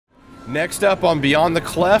Next up on Beyond the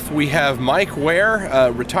Clef, we have Mike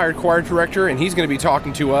Ware, retired choir director, and he's going to be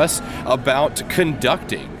talking to us about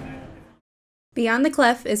conducting. Beyond the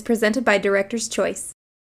Clef is presented by Director's Choice.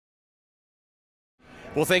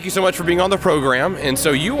 Well, thank you so much for being on the program. And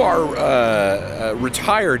so you are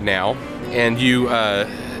retired now, and you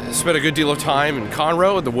spent a good deal of time in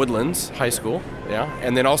Conroe at the Woodlands High School, yeah,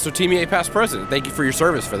 and then also TMEA past president. Thank you for your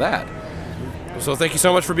service for that. So thank you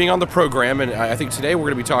so much for being on the program, and I think today we're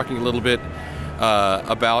going to be talking a little bit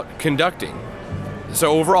about conducting.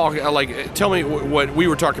 So overall, tell me what we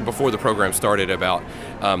were talking before the program started about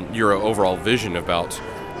your overall vision about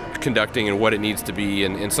conducting and what it needs to be,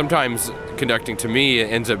 and sometimes conducting to me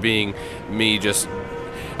ends up being me just,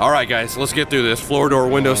 all right guys, let's get through this, floor, door,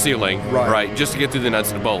 window, ceiling, right, just to get through the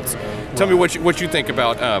nuts and bolts. Tell me what you think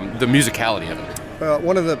about the musicality of it.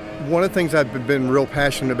 One of the things I've been real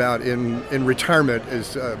passionate about in retirement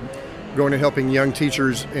is going and helping young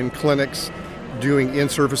teachers in clinics, doing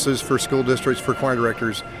in-services for school districts for choir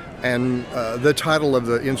directors, and the title of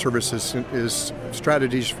the in-services is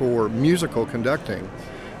Strategies for Musical Conducting.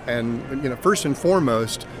 And first and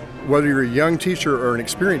foremost, whether you're a young teacher or an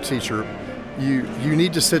experienced teacher, you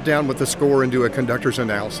need to sit down with the score and do a conductor's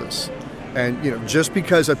analysis. And just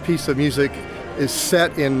because a piece of music is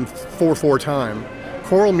set in 4/4 time,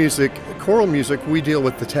 choral music we deal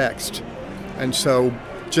with the text. And so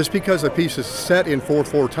just because a piece is set in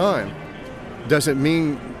 4/4 time doesn't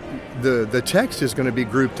mean the text is going to be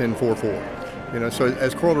grouped in 4/4. So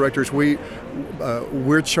as choral directors,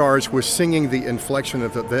 we're charged with singing the inflection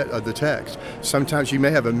of the text. Sometimes you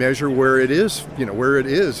may have a measure where it is, in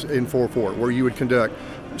 4/4, where you would conduct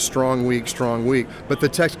strong, weak, but the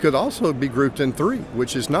text could also be grouped in 3,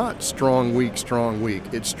 which is not strong, weak,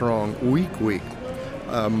 it's strong, weak.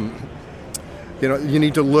 You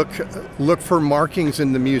need to look for markings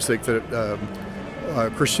in the music that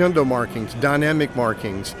crescendo markings, dynamic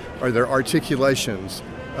markings, are there articulations.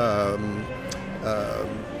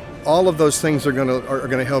 All of those things are going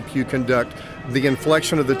to help you conduct the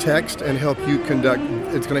inflection of the text and help you conduct.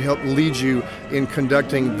 It's going to help lead you in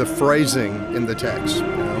conducting the phrasing in the text.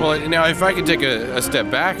 Well, now if I could take a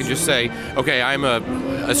step back and just say, okay, I'm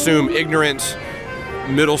assume ignorant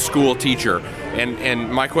middle school teacher,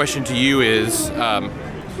 and my question to you is,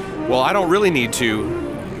 well, I don't really need to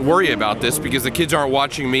worry about this because the kids aren't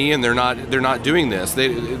watching me and they're not doing this.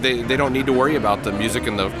 They don't need to worry about the music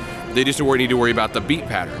and they just need to worry about the beat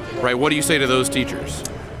pattern, right? What do you say to those teachers?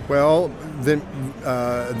 Well, then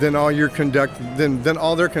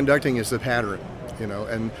all they're conducting is the pattern,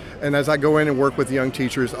 And as I go in and work with young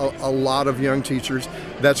teachers, a lot of young teachers,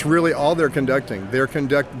 that's really all they're conducting. They're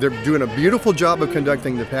doing a beautiful job of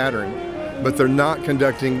conducting the pattern, but they're not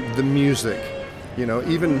conducting the music.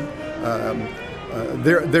 Even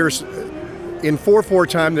there's in 4/4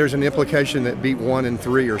 time, there's an implication that beat 1 and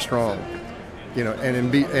 3 are strong. And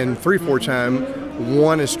in 3/4 time,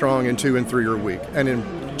 1 is strong and 2 and 3 are weak. And in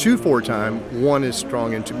 2/4 time, 1 is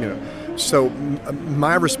strong and 2. So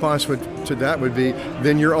my response to that would be,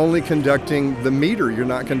 then you're only conducting the meter. You're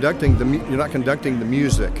not conducting the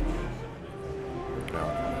music.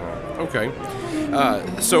 Okay.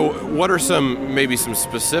 So what are maybe some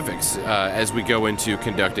specifics as we go into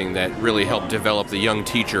conducting that really help develop the young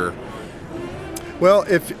teacher? Well,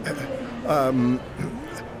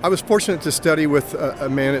 I was fortunate to study with a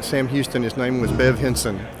man at Sam Houston. His name was Bev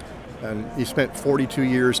Henson, and he spent 42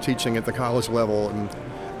 years teaching at the college level. And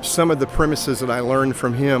some of the premises that I learned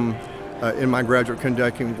from him in my graduate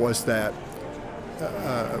conducting was that,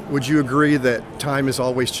 would you agree that time is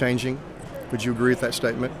always changing? Would you agree with that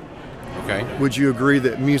statement? Okay. Would you agree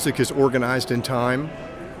that music is organized in time?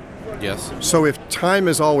 Yes. So if time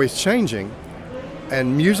is always changing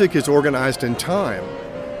and music is organized in time,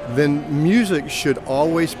 then music should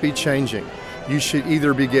always be changing. You should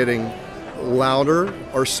either be getting louder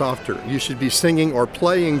or softer. You should be singing or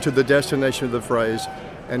playing to the destination of the phrase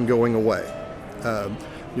and going away.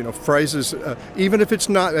 Phrases, even if it's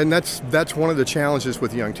not, and that's one of the challenges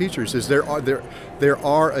with young teachers, is there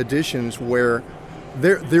are additions where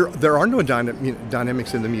there are no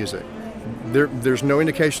dynamics in the music. There's no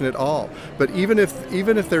indication at all. But even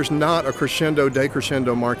if there's not a crescendo,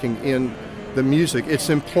 decrescendo marking in the music, it's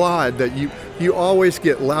implied that you always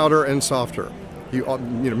get louder and softer.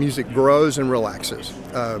 Music grows and relaxes.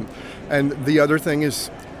 And the other thing is,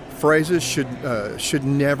 phrases should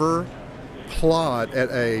never plot at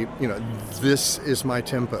this is my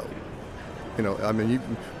tempo.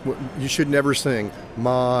 You should never sing,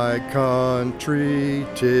 my country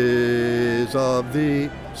 'tis of thee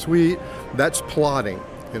sweet. That's plotting.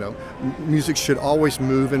 Music should always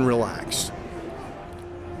move and relax.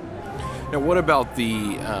 Now, what about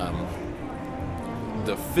the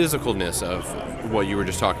the physicalness of what you were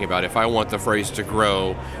just talking about. If I want the phrase to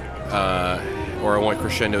grow, or I want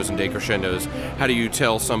crescendos and decrescendos, how do you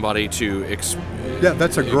tell somebody to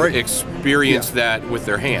that's a great experience that with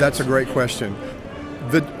their hands? That's a great question.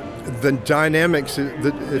 The dynamics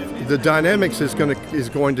is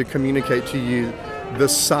going to communicate to you the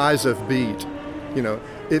size of beat. You know,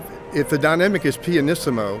 if the dynamic is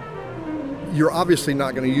pianissimo, you're obviously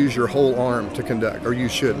not going to use your whole arm to conduct, or you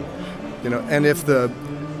shouldn't. You know, and if the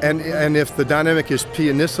dynamic is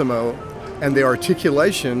pianissimo and the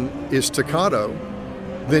articulation is staccato,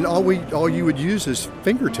 then all you would use is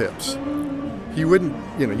fingertips. You wouldn't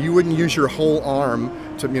use your whole arm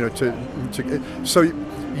so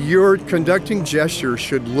your conducting gesture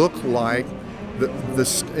should look like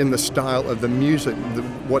in the style of the music,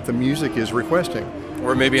 what the music is requesting.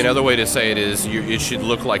 Or maybe another way to say it is it should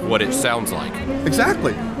look like what it sounds like.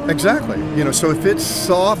 Exactly. You know, so if it's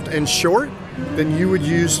soft and short, then you would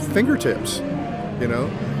use fingertips. You know,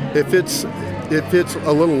 if it's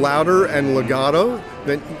a little louder and legato,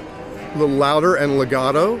 then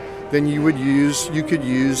you could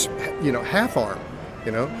use half arm.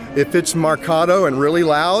 You know, if it's marcato and really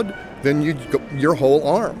loud, then you'd go your whole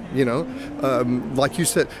arm. You know, like you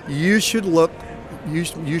said, you should look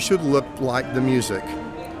like the music.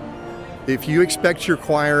 If you expect your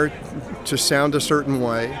choir to sound a certain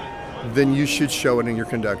way, then you should show it in your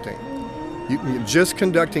conducting. Just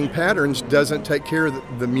conducting patterns doesn't take care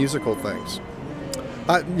of the musical things.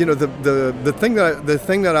 The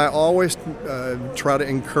thing that I always try to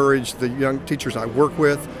encourage the young teachers I work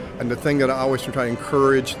with, and the thing that I always try to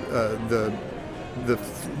encourage the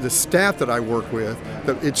staff that I work with,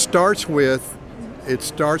 that it starts with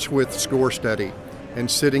score study and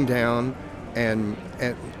sitting down and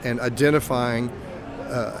identifying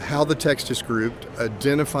how the text is grouped,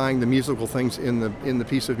 identifying the musical things in the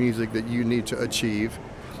piece of music that you need to achieve,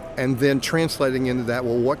 and then translating into that,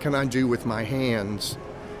 well, what can I do with my hands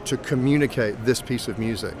to communicate this piece of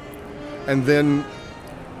music? And then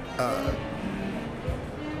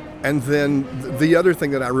the other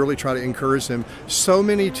thing that I really try to encourage them, so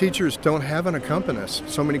many teachers don't have an accompanist.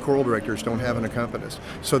 So many choral directors don't have an accompanist.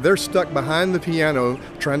 So they're stuck behind the piano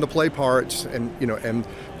trying to play parts, and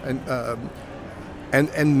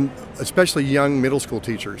especially young middle school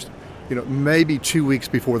teachers. You know, maybe 2 weeks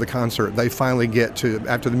before the concert, they finally get to,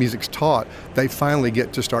 after the music's taught, they finally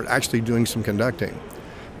get to start actually doing some conducting.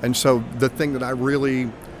 And so the thing that I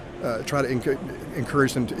really try to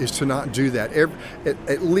encourage them is to not do that.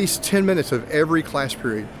 At least 10 minutes of every class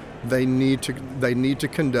period, they need to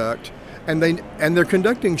conduct, and their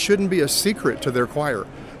conducting shouldn't be a secret to their choir.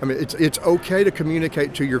 I mean, it's okay to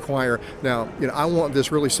communicate to your choir. Now, you know, I want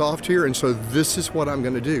this really soft here, and so this is what I'm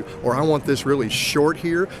going to do. Or I want this really short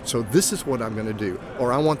here, so this is what I'm going to do.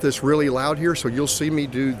 Or I want this really loud here, so you'll see me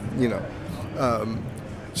do. You know,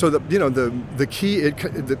 so the key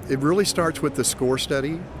it really starts with the score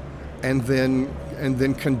study, and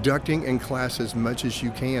then conducting in class as much as you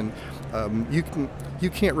can. You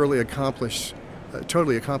can't really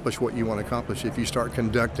totally accomplish what you want to accomplish if you start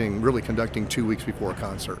really conducting 2 weeks before a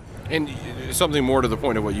concert. And something more to the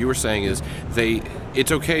point of what you were saying is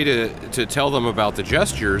it's okay to tell them about the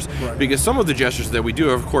gestures, right, because some of the gestures that we do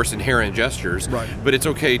are, of course, inherent gestures, right, but it's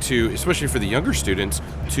okay to, especially for the younger students,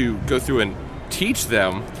 to go through and teach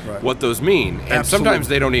them right what those mean. And absolutely, sometimes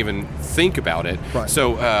they don't even think about it. Right.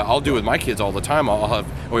 So I'll do with my kids all the time. I'll have,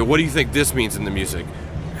 what do you think this means in the music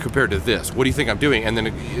compared to this? What do you think I'm doing? And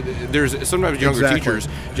then there's sometimes younger exactly teachers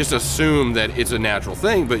just assume that it's a natural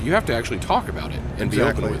thing, but you have to actually talk about it and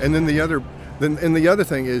exactly be open with it. And then the other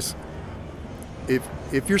thing is,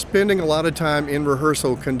 if you're spending a lot of time in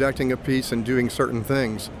rehearsal conducting a piece and doing certain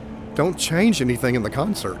things, don't change anything in the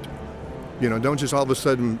concert. You know, don't just all of a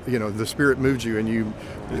sudden, you know, the Spirit moved you and you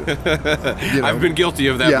know, I've been guilty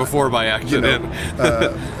of that before by accident.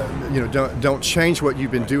 Don't change what you've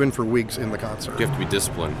been doing for weeks in the concert. You have to be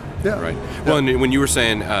disciplined. Yeah. Right. Well, and when you were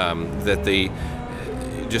saying that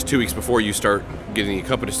just 2 weeks before you start getting the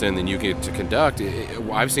accompanist in, then you get to conduct.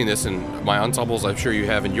 I've seen this in my ensembles, I'm sure you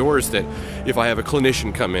have in yours, that if I have a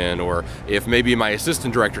clinician come in, or if maybe my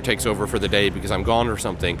assistant director takes over for the day because I'm gone or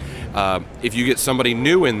something, if you get somebody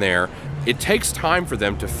new in there, it takes time for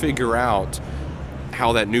them to figure out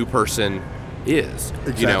how that new person is.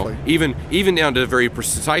 Exactly. You know, even down to very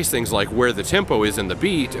precise things like where the tempo is in the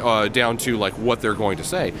beat, down to like what they're going to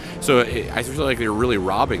say. So I feel like they're really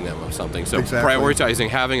robbing them of something. So exactly, prioritizing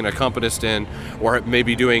having an accompanist in, or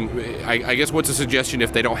maybe doing, I guess, what's a suggestion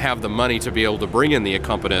if they don't have the money to be able to bring in the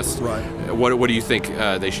accompanist? Right. What do you think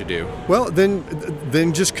they should do? Well,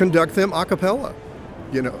 then just conduct them a cappella.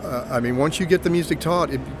 I mean, once you get the music taught,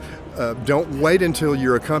 don't wait until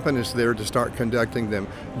your accompanist's there to start conducting them.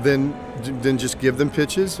 Then just give them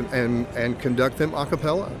pitches and conduct them a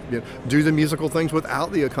cappella. Do the musical things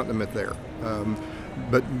without the accompaniment there.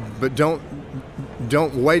 But don't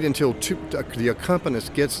wait until the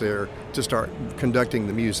accompanist gets there to start conducting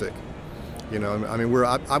the music. I mean,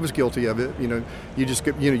 I was guilty of it.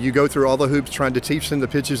 You go through all the hoops trying to teach them the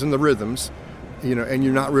pitches and the rhythms, and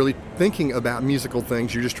you're not really thinking about musical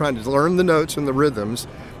things. You're just trying to learn the notes and the rhythms,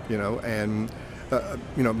 and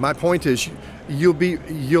my point is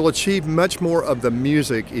you'll achieve much more of the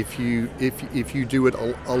music if you do it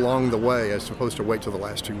along the way as opposed to wait till the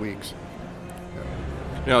last 2 weeks.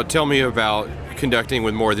 Now, tell me about conducting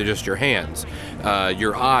with more than just your hands,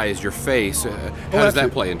 your eyes, your face. How does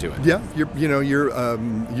that play into it? Yeah,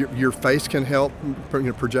 your face can help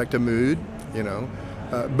project a mood.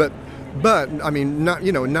 But I mean, not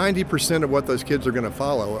 90% of what those kids are going to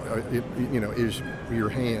follow, is your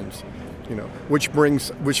hands. Which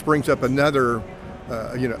brings up another.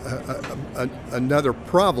 Another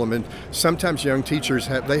problem, and sometimes young teachers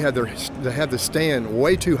have the stand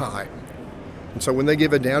way too high. And so when they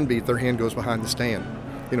give a downbeat, their hand goes behind the stand.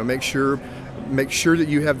 Make sure that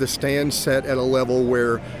you have the stand set at a level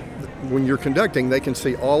where when you're conducting, they can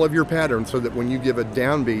see all of your patterns, so that when you give a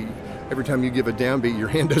downbeat, every time you give a downbeat, your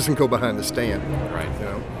hand doesn't go behind the stand. Right.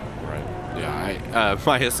 Right. Yeah. I'm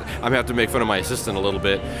gonna have to make fun of my assistant a little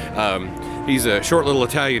bit. He's a short little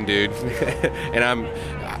Italian dude, and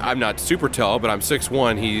I'm not super tall, but I'm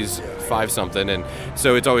 6'1". He's 5-something, and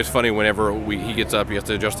so it's always funny whenever he gets up, he has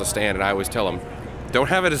to adjust the stand, and I always tell him, don't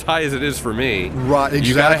have it as high as it is for me. Right, exactly.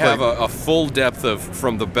 You got to have a full depth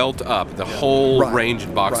from the belt up, the whole range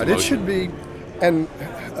and box of motion. It should be, and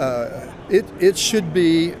it should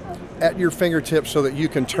be at your fingertips so that you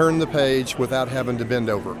can turn the page without having to bend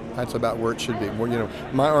over. That's about where it should be.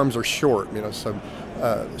 My arms are short, so.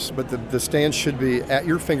 But the stand should be at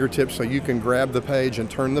your fingertips so you can grab the page and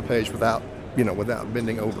turn the page without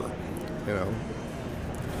bending over.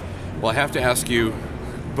 Well, I have to ask you,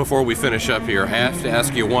 before we finish up here, I have to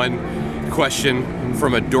ask you one question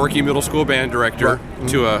from a dorky middle school band director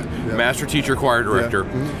to a master teacher choir director.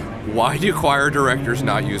 Why do choir directors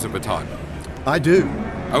not use a baton? I do.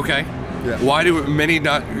 Okay. Yeah. Why do many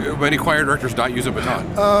choir directors not use a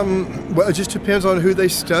baton? Well, it just depends on who they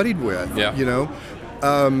studied with. Yeah.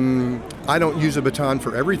 I don't use a baton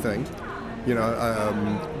for everything.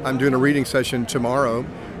 I'm doing a reading session tomorrow,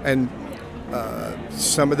 and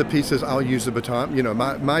some of the pieces I'll use a baton.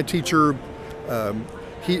 My teacher,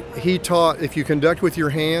 he taught if you conduct with your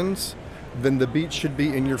hands, then the beat should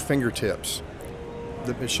be in your fingertips.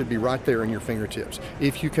 It should be right there in your fingertips.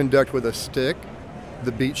 If you conduct with a stick,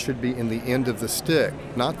 the beat should be in the end of the stick,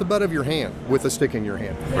 not the butt of your hand with a stick in your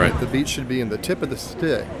hand. Right. The beat should be in the tip of the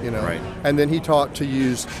stick, Right. And then he taught to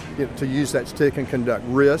use that stick and conduct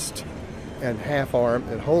wrist and half arm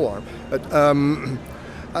and whole arm. But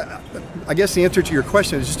I guess the answer to your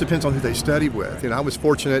question, it just depends on who they studied with. I was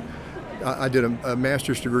fortunate. I did a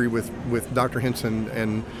master's degree with Dr. Henson,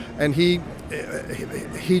 and he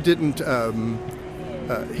didn't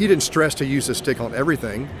stress to use a stick on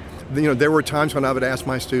everything. There were times when I would ask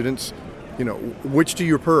my students, which do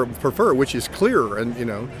you prefer, which is clearer, and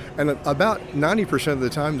about 90% of the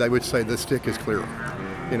time they would say the stick is clearer.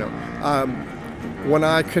 When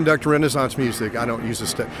I conduct Renaissance music, I don't use a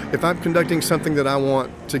stick. If I'm conducting something that I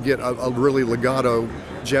want to get a really legato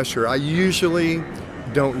gesture, I usually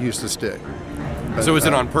don't use the stick. So it's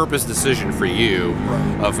an on-purpose decision for you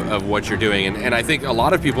of what you're doing. And I think a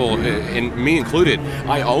lot of people, and me included,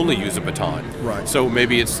 I only use a baton. Right. So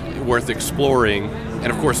maybe it's worth exploring,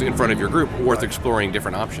 and of course in front of your group, worth exploring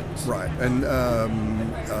different options. Right. And,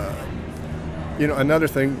 another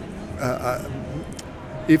thing,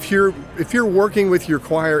 if you're working with your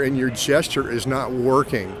choir and your gesture is not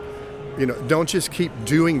working, don't just keep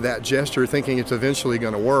doing that gesture thinking it's eventually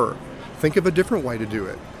going to work. Think of a different way to do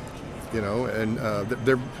it.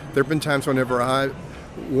 There have been times whenever I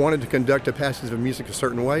wanted to conduct a passage of music a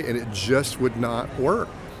certain way and it just would not work.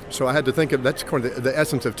 So I had to think of, that's kind of the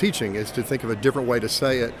essence of teaching, is to think of a different way to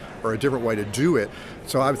say it or a different way to do it.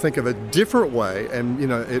 So I would think of a different way,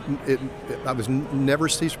 and I was never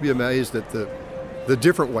ceased to be amazed that the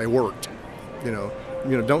different way worked.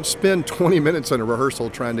 Don't spend 20 minutes in a rehearsal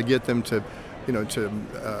trying to get them to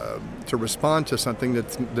respond to something that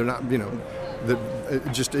they're not, that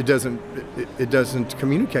it doesn't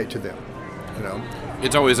communicate to them.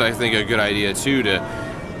 It's always, I think, a good idea too to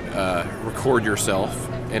record yourself,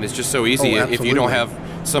 and it's just so easy. If you don't have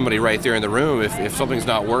somebody right there in the room, if something's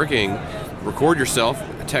not working, record yourself,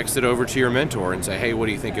 text it over to your mentor, and say, "Hey, what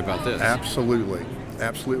do you think about this?" Absolutely.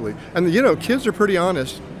 Absolutely. And kids are pretty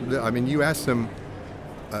honest. I mean, you ask them,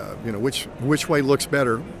 which way looks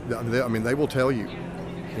better. They will tell you.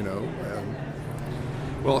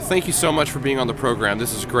 Well, thank you so much for being on the program.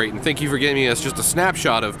 This is great, and thank you for giving us just a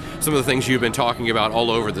snapshot of some of the things you've been talking about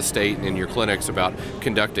all over the state and in your clinics about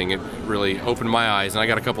conducting. It really opened my eyes, and I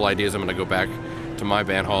got a couple ideas. I'm going to go back to my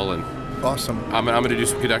band hall, and awesome. I'm going to do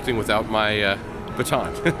some conducting without my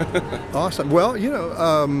baton. Awesome. Well,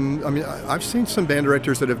 I've seen some band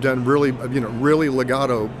directors that have done really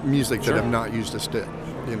legato music that have not used a stick.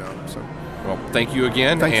 So. Well, thank you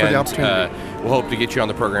again. Thanks for the opportunity. We'll hope to get you on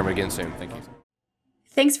the program again soon. Thank you.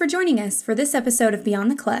 Thanks for joining us for this episode of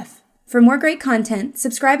Beyond the Clef. For more great content,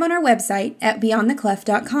 subscribe on our website at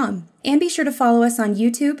beyondtheclef.com. And be sure to follow us on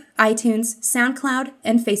YouTube, iTunes, SoundCloud,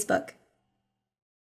 and Facebook.